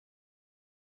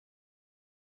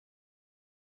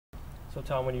So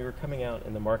Tom, when you were coming out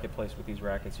in the marketplace with these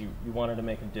rackets, you wanted to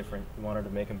make them different. You wanted to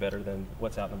make them better than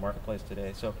what's out in the marketplace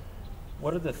today. So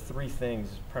what are the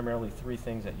primarily three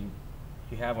things that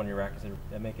you have on your rackets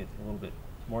that make it a little bit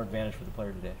more advantage for the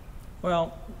player today?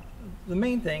 Well, the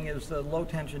main thing is the low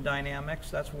tension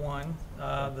dynamics. That's one.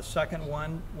 The second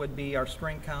one would be our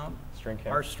string count. String count.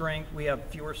 Our string, we have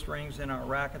fewer strings in our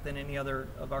racket than any other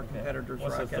of our competitors'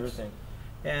 rackets. What's the third thing?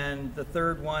 And the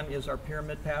third one is our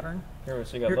pyramid pattern. So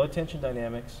you got low tension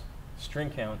dynamics, string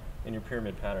count, and your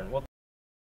pyramid pattern. Well,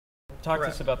 talk to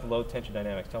us about the low tension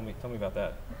dynamics. Tell me about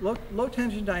that. Low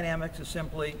tension dynamics is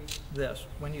simply this: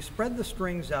 when you spread the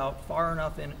strings out far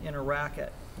enough in a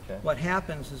racket, what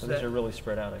happens is that these are really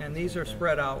spread out. And these are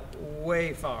spread out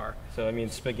way far. So I mean,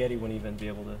 spaghetti wouldn't even be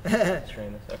able to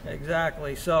string this. Okay.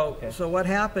 Exactly. So what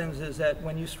happens is that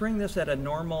when you string this at a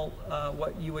normal,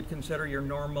 what you would consider your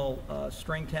normal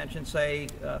string tension, say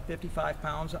 55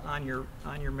 pounds on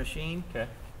your machine. Okay.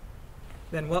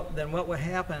 Then what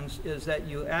happens is that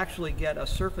you actually get a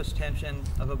surface tension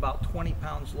of about 20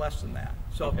 pounds less than that.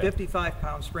 So a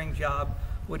 55-pound string job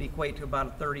would equate to about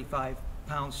a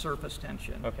 35-pound surface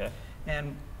tension. Okay.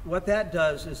 And what that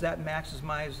does is that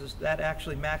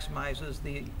actually maximizes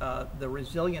the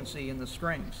resiliency in the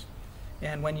strings.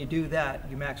 And when you do that,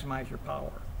 you maximize your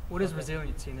power. What is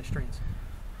resiliency in the strings?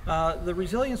 The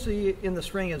resiliency in the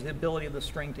string is the ability of the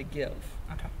string to give.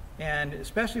 Okay. And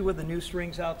especially with the new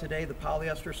strings out today, the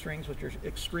polyester strings, which are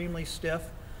extremely stiff,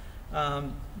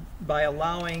 by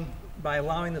allowing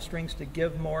the strings to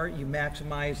give more, you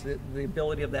maximize the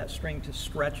ability of that string to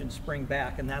stretch and spring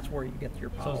back, and that's where you get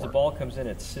your power. So as the ball comes in,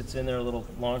 it sits in there a little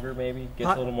longer, maybe gets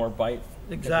a little more bite.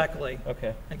 Exactly.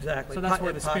 Okay. Exactly. So that's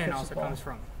where the spin also comes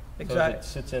from. Exactly. So as it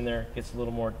sits in there, gets a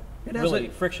little more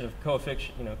friction of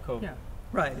coefficient,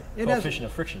 right. Coefficient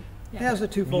of friction. It has a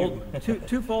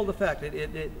twofold effect.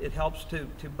 It helps to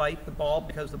bite the ball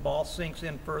because the ball sinks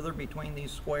in further between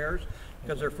these squares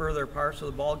because they're further apart, so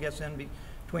the ball gets in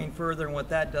between further, and what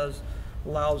that does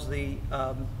allows the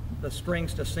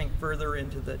strings to sink further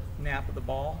into the nap of the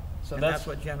ball. So that's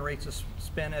what generates a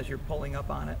spin as you're pulling up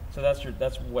on it. So that's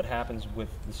what happens with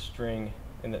the string,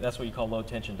 and that's what you call low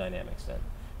tension dynamics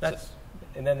then.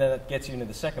 And then that gets you into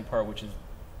the second part, which is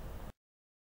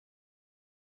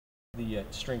the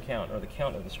string count, or the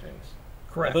count of the strings.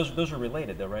 Correct. Those are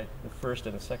related though, right? The first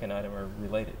and the second item are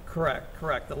related.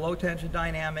 Correct. The low tension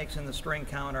dynamics and the string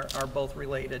count are both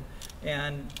related.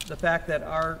 And the fact that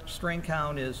our string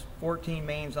count is 14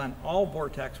 mains on all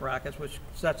Vortex rackets, which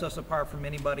sets us apart from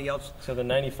anybody else. So the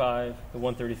 95, the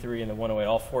 133, and the 108,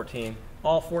 all 14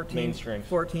 main strings.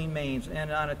 14 mains.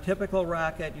 And on a typical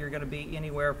racket, you're going to be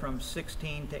anywhere from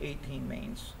 16 to 18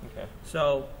 mains. Okay.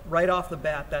 So right off the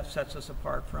bat, that sets us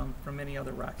apart from any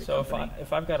other racket company. So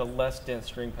if I've got a less dense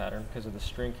string pattern because of the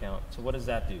string count, so what does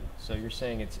that do? So you're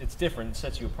saying it's different, it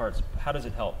sets you apart. So how does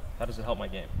it help? How does it help my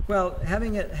game? Well,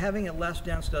 having it less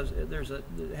dense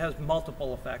it has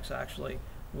multiple effects actually.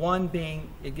 One being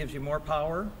it gives you more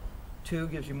power. 2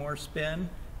 gives you more spin.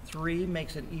 3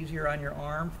 makes it easier on your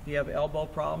arm. If you have elbow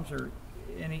problems or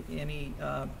any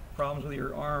problems with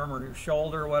your arm or your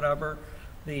shoulder or whatever,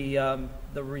 the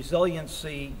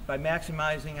resiliency, by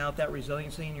maximizing out that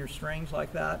resiliency in your strings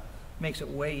like that, makes it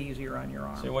way easier on your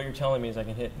arm. So what you're telling me is I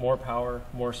can hit more power,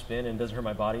 more spin, and it doesn't hurt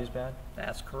my body as bad?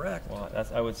 That's correct. Well,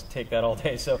 I would take that all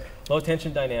day. So low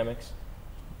tension dynamics,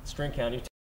 string count. You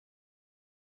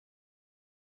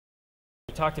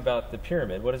talked about the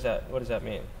pyramid. What does that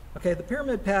mean? Okay, the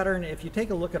pyramid pattern, if you take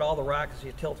a look at all the rackets,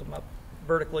 you tilt them up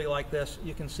vertically like this,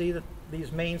 you can see that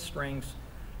these main strings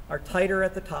are tighter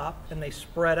at the top and they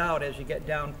spread out as you get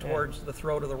down towards the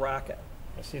throat of the racket.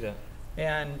 I see that.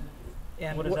 And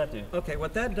what does that do? Okay,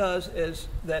 what that does is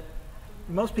that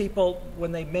most people,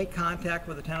 when they make contact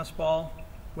with a tennis ball,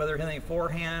 whether hitting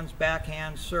forehands,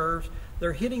 backhands, serves,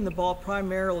 they're hitting the ball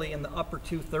primarily in the upper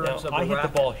 2/3 of the racket. I hit the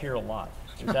ball here a lot.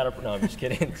 Is that no, I'm just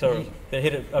kidding. So they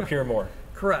hit it up here more.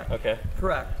 Correct. Okay.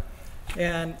 Correct.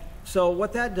 And so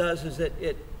what that does is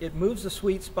it moves the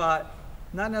sweet spot,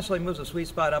 not necessarily moves the sweet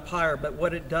spot up higher, but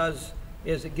what it does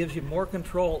is it gives you more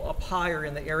control up higher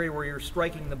in the area where you're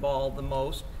striking the ball the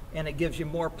most, and it gives you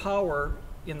more power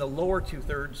in the lower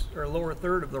 2/3 or lower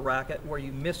third of the racket where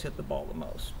you miss hit the ball the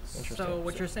most. So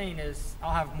what you're saying is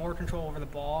I'll have more control over the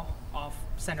ball off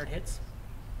centered hits?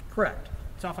 Correct.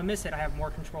 So if I miss it, I have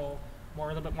more control, a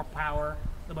little bit more power,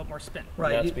 a little bit more spin.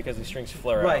 Right. That's because the strings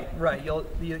flare out. Right.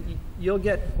 You'll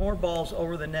get more balls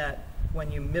over the net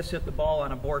when you miss hit the ball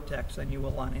on a Vortex than you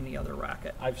will on any other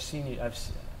racket. I've seen you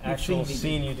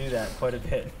do that quite a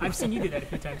bit. I've seen you do that a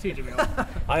few times too, Jimmy.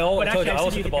 I always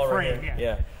hit the ball right here.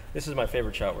 Yeah. This is my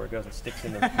favorite shot where it goes and sticks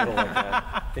in the middle like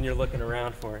that. Then you're looking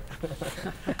around for it.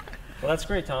 Well, that's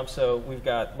great, Tom. So we've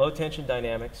got low tension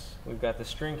dynamics, we've got the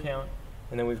string count,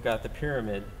 and then we've got the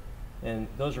pyramid. And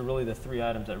those are really the three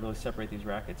items that really separate these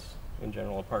rackets in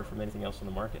general apart from anything else in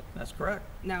the market. That's correct.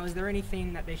 Now, is there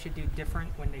anything that they should do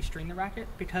different when they string the racket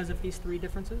because of these three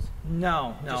differences?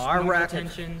 No, Just our normal rackets,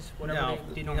 tensions, whatever no,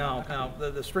 they do normally?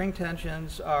 no. The string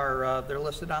tensions are, they're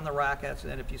listed on the rackets,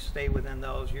 and if you stay within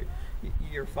those,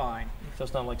 you're fine. So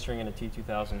it's not like stringing a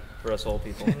T2000 for us old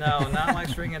people. No, not like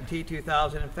stringing a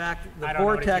T2000. In fact, the I don't know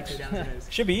what a Vortex, T2000 is.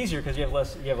 Should be easier because you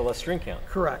have a less string count.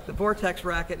 correct. The Vortex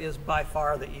racket is by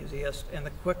far the easiest and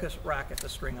the quickest racket to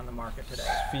string on the market today.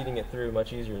 Feeding it through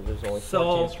much easier. There's only 14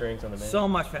 So, strings on the main. so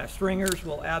much fast. Stringers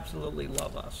will absolutely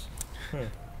love us.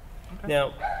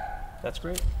 Now, that's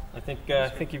great. I think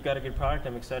you've got a good product.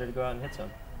 I'm excited to go out and hit some.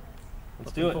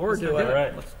 Let's do it. Looking forward to it. All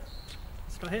right. Let's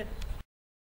go hit.